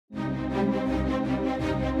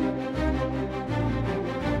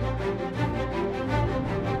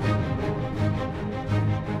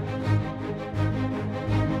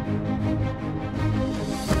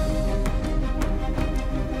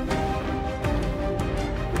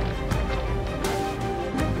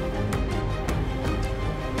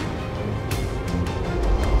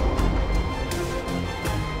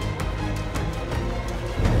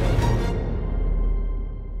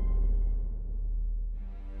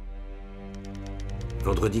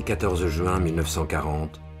Vendredi 14 juin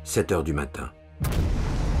 1940, 7 heures du matin.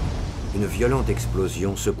 Une violente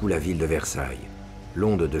explosion secoue la ville de Versailles.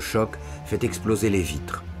 L'onde de choc fait exploser les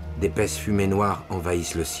vitres. D'épaisses fumées noires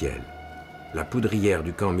envahissent le ciel. La poudrière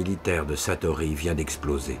du camp militaire de Satory vient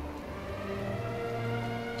d'exploser.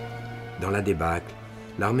 Dans la débâcle,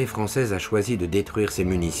 l'armée française a choisi de détruire ses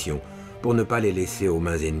munitions pour ne pas les laisser aux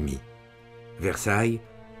mains ennemies. Versailles,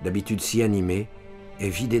 d'habitude si animée, est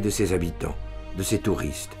vidée de ses habitants, de ses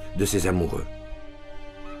touristes, de ses amoureux.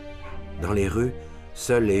 Dans les rues,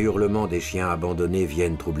 seuls les hurlements des chiens abandonnés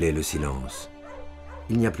viennent troubler le silence.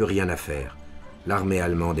 Il n'y a plus rien à faire. L'armée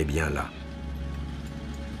allemande est bien là.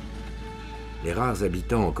 Les rares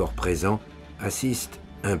habitants encore présents assistent,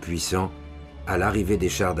 impuissants, à l'arrivée des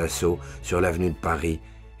chars d'assaut sur l'avenue de Paris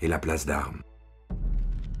et la place d'Armes.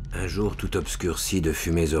 Un jour tout obscurci de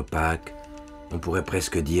fumées opaques, on pourrait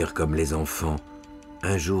presque dire comme les enfants,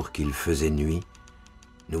 un jour qu'il faisait nuit,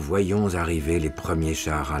 nous voyons arriver les premiers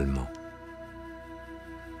chars allemands.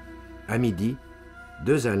 À midi,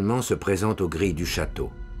 2 Allemands se présentent aux grilles du château.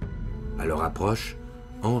 À leur approche,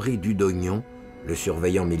 Henri Dudognon, le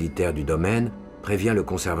surveillant militaire du domaine, prévient le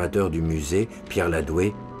conservateur du musée, Pierre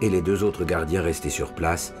Ladoué, et les 2 autres gardiens restés sur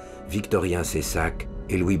place, Victorien Cessac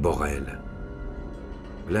et Louis Borel.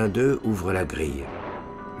 L'un d'eux ouvre la grille.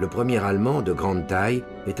 Le premier Allemand, de grande taille,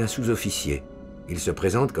 est un sous-officier. Il se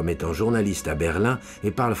présente comme étant journaliste à Berlin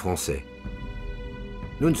et parle français.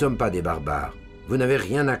 « Nous ne sommes pas des barbares. Vous n'avez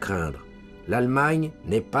rien à craindre. L'Allemagne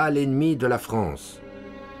n'est pas l'ennemi de la France. »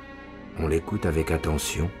 On l'écoute avec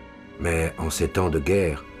attention, mais en ces temps de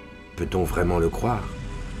guerre, peut-on vraiment le croire?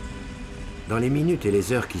 Dans les minutes et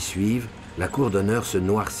les heures qui suivent, la cour d'honneur se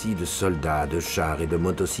noircit de soldats, de chars et de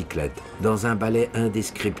motocyclettes, dans un ballet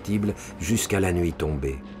indescriptible jusqu'à la nuit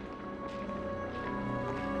tombée.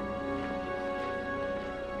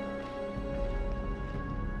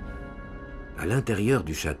 À l'intérieur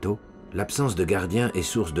du château, l'absence de gardiens est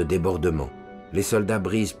source de débordements. Les soldats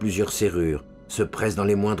brisent plusieurs serrures, se pressent dans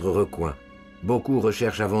les moindres recoins. Beaucoup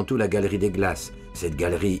recherchent avant tout la galerie des glaces, cette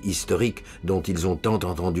galerie historique dont ils ont tant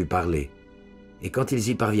entendu parler. Et quand ils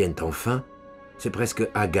y parviennent enfin, c'est presque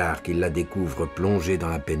hagard qu'ils la découvrent plongée dans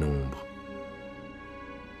la pénombre.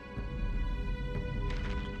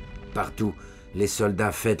 Partout, les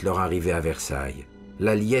soldats fêtent leur arrivée à Versailles.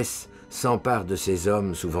 La liesse s'empare de ces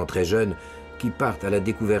hommes, souvent très jeunes, qui partent à la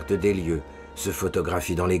découverte des lieux, se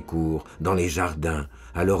photographient dans les cours, dans les jardins,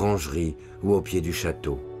 à l'orangerie ou au pied du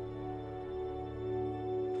château.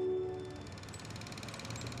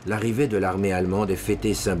 L'arrivée de l'armée allemande est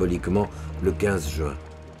fêtée symboliquement le 15 juin.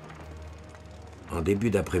 En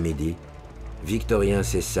début d'après-midi, Victorien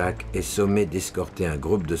Cessac est sommé d'escorter un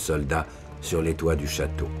groupe de soldats sur les toits du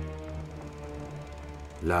château.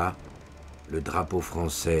 Là, le drapeau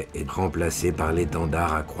français est remplacé par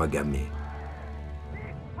l'étendard à croix gammée.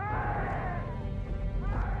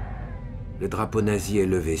 Le drapeau nazi est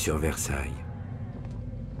levé sur Versailles.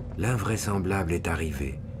 L'invraisemblable est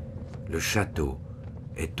arrivé. Le château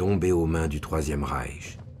est tombé aux mains du Troisième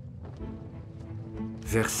Reich.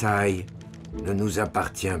 Versailles ne nous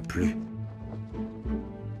appartient plus.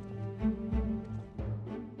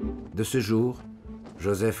 De ce jour,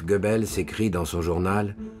 Joseph Goebbels écrit dans son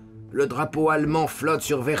journal « Le drapeau allemand flotte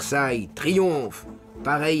sur Versailles, triomphe!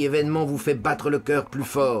 Pareil événement vous fait battre le cœur plus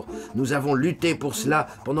fort. Nous avons lutté pour cela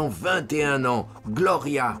pendant 21 ans.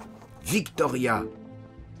 Gloria! Victoria! »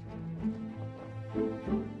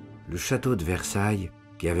 Le château de Versailles,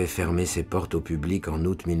 qui avait fermé ses portes au public en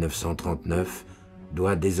août 1939,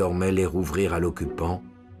 doit désormais les rouvrir à l'occupant,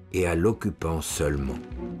 et à l'occupant seulement.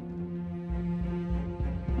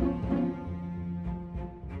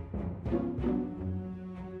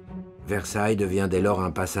 Versailles devient dès lors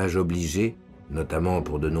un passage obligé, notamment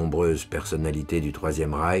pour de nombreuses personnalités du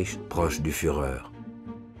Troisième Reich proches du Führer.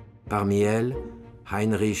 Parmi elles,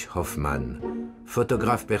 Heinrich Hoffmann,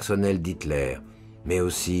 photographe personnel d'Hitler, mais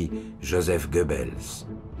aussi Joseph Goebbels.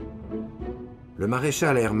 Le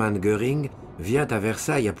maréchal Hermann Göring vient à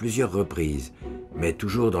Versailles à plusieurs reprises, mais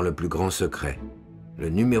toujours dans le plus grand secret. Le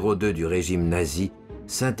numéro 2 du régime nazi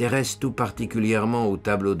s'intéresse tout particulièrement au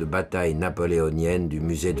tableau de bataille napoléonienne du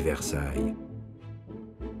musée de Versailles.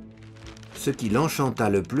 Ce qui l'enchanta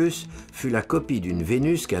le plus fut la copie d'une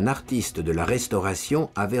Vénus qu'un artiste de la Restauration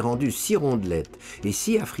avait rendue si rondelette et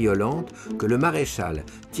si affriolante que le maréchal,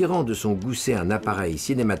 tirant de son gousset un appareil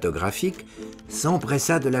cinématographique,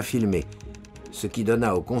 s'empressa de la filmer, ce qui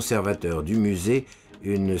donna au conservateur du musée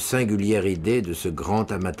une singulière idée de ce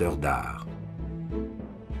grand amateur d'art.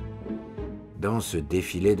 Dans ce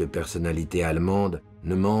défilé de personnalités allemandes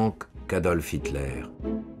ne manque qu'Adolf Hitler.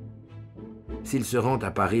 S'il se rend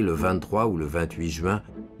à Paris le 23 ou le 28 juin,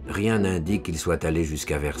 rien n'indique qu'il soit allé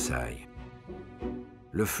jusqu'à Versailles.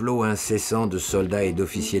 Le flot incessant de soldats et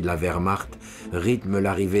d'officiers de la Wehrmacht rythme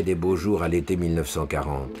l'arrivée des beaux jours à l'été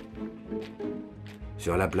 1940.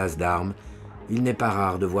 Sur la place d'Armes, il n'est pas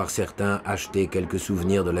rare de voir certains acheter quelques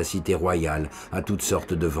souvenirs de la cité royale à toutes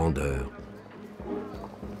sortes de vendeurs.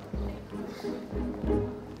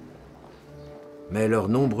 Mais leurs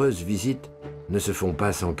nombreuses visites ne se font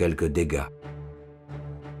pas sans quelques dégâts.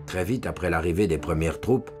 Très vite après l'arrivée des premières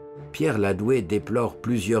troupes, Pierre Ladoué déplore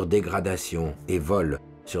plusieurs dégradations et vols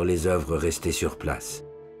sur les œuvres restées sur place.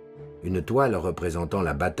 Une toile représentant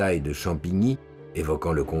la bataille de Champigny,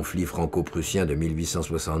 évoquant le conflit franco-prussien de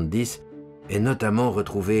 1870, est notamment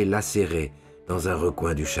retrouvée lacérée dans un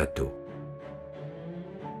recoin du château.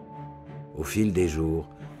 Au fil des jours,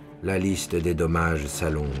 la liste des dommages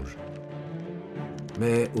s'allonge.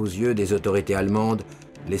 Mais aux yeux des autorités allemandes,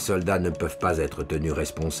 les soldats ne peuvent pas être tenus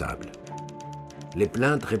responsables. Les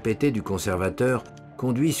plaintes répétées du conservateur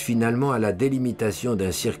conduisent finalement à la délimitation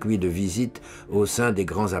d'un circuit de visite au sein des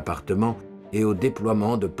grands appartements et au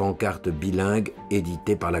déploiement de pancartes bilingues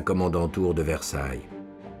éditées par la commandanture de Versailles.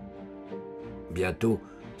 Bientôt,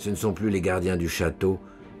 ce ne sont plus les gardiens du château,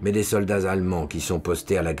 mais des soldats allemands qui sont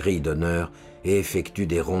postés à la grille d'honneur et effectuent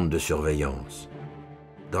des rondes de surveillance.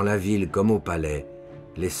 Dans la ville comme au palais,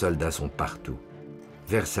 les soldats sont partout.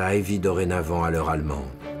 Versailles vit dorénavant à l'heure allemande.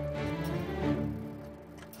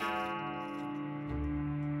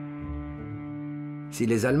 Si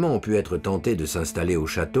les Allemands ont pu être tentés de s'installer au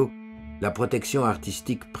château, la protection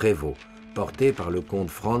artistique prévaut, portée par le comte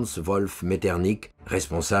Franz Wolf Metternich,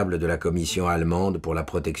 responsable de la commission allemande pour la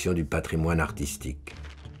protection du patrimoine artistique.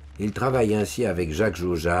 Il travaille ainsi avec Jacques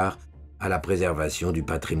Jaujard à la préservation du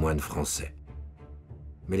patrimoine français.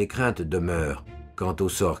 Mais les craintes demeurent quant au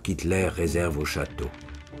sort qu'Hitler réserve au château.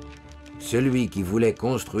 Celui qui voulait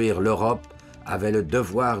construire l'Europe avait le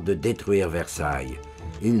devoir de détruire Versailles.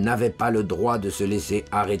 Il n'avait pas le droit de se laisser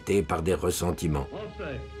arrêter par des ressentiments.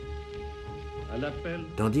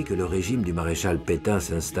 Tandis que le régime du maréchal Pétain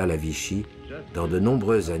s'installe à Vichy, dans de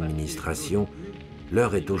nombreuses administrations,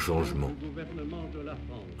 l'heure est au changement.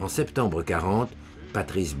 En septembre 1940,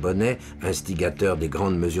 Patrice Bonnet, instigateur des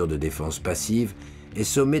grandes mesures de défense passive, est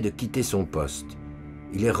sommé de quitter son poste.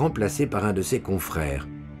 Il est remplacé par un de ses confrères,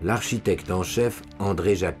 l'architecte en chef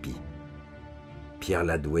André Japy. Pierre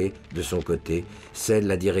Ladoué, de son côté, cède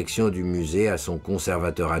la direction du musée à son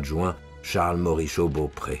conservateur adjoint, Charles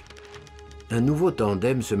Morichaud-Beaupré. Un nouveau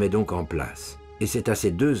tandem se met donc en place, et c'est à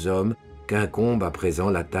ces deux hommes qu'incombe à présent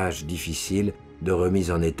la tâche difficile de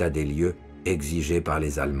remise en état des lieux exigée par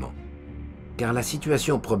les Allemands. Car la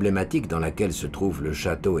situation problématique dans laquelle se trouve le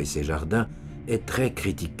château et ses jardins est très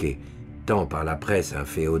critiquée, tant par la presse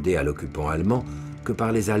inféodée à l'occupant allemand que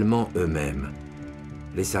par les Allemands eux-mêmes.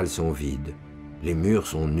 Les salles sont vides, les murs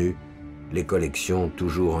sont nus, les collections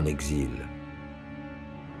toujours en exil.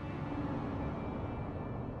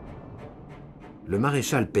 Le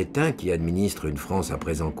maréchal Pétain, qui administre une France à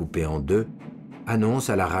présent coupée en deux, annonce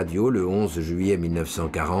à la radio le 11 juillet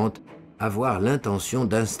 1940 avoir l'intention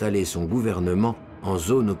d'installer son gouvernement en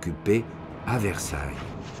zone occupée à Versailles.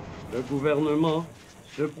 Le gouvernement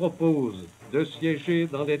se propose de siéger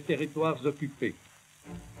dans les territoires occupés.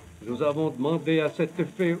 Nous avons demandé à cet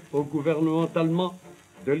effet au gouvernement allemand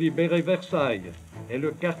de libérer Versailles et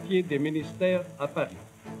le quartier des ministères à Paris.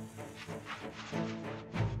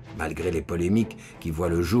 Malgré les polémiques qui voient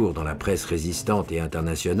le jour dans la presse résistante et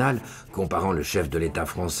internationale, comparant le chef de l'État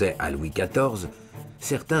français à Louis XIV,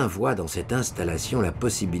 certains voient dans cette installation la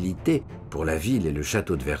possibilité, pour la ville et le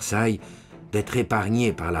château de Versailles, d'être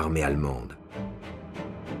épargnés par l'armée allemande.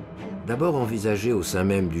 D'abord envisagé au sein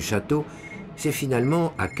même du château, c'est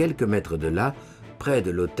finalement à quelques mètres de là, près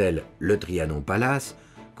de l'hôtel Le Trianon Palace,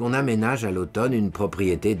 qu'on aménage à l'automne une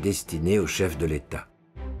propriété destinée au chef de l'État.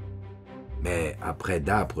 Mais après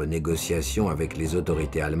d'âpres négociations avec les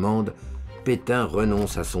autorités allemandes, Pétain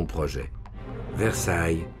renonce à son projet.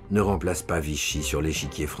 Versailles ne remplace pas Vichy sur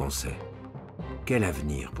l'échiquier français. Quel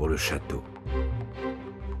avenir pour le château?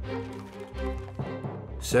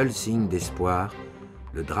 Seul signe d'espoir,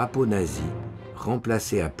 le drapeau nazi,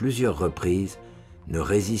 remplacé à plusieurs reprises, ne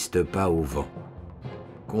résiste pas au vent.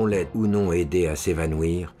 Qu'on l'ait ou non aidé à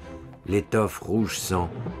s'évanouir, l'étoffe rouge sang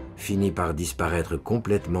finit par disparaître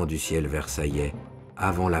complètement du ciel versaillais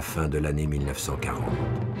avant la fin de l'année 1940.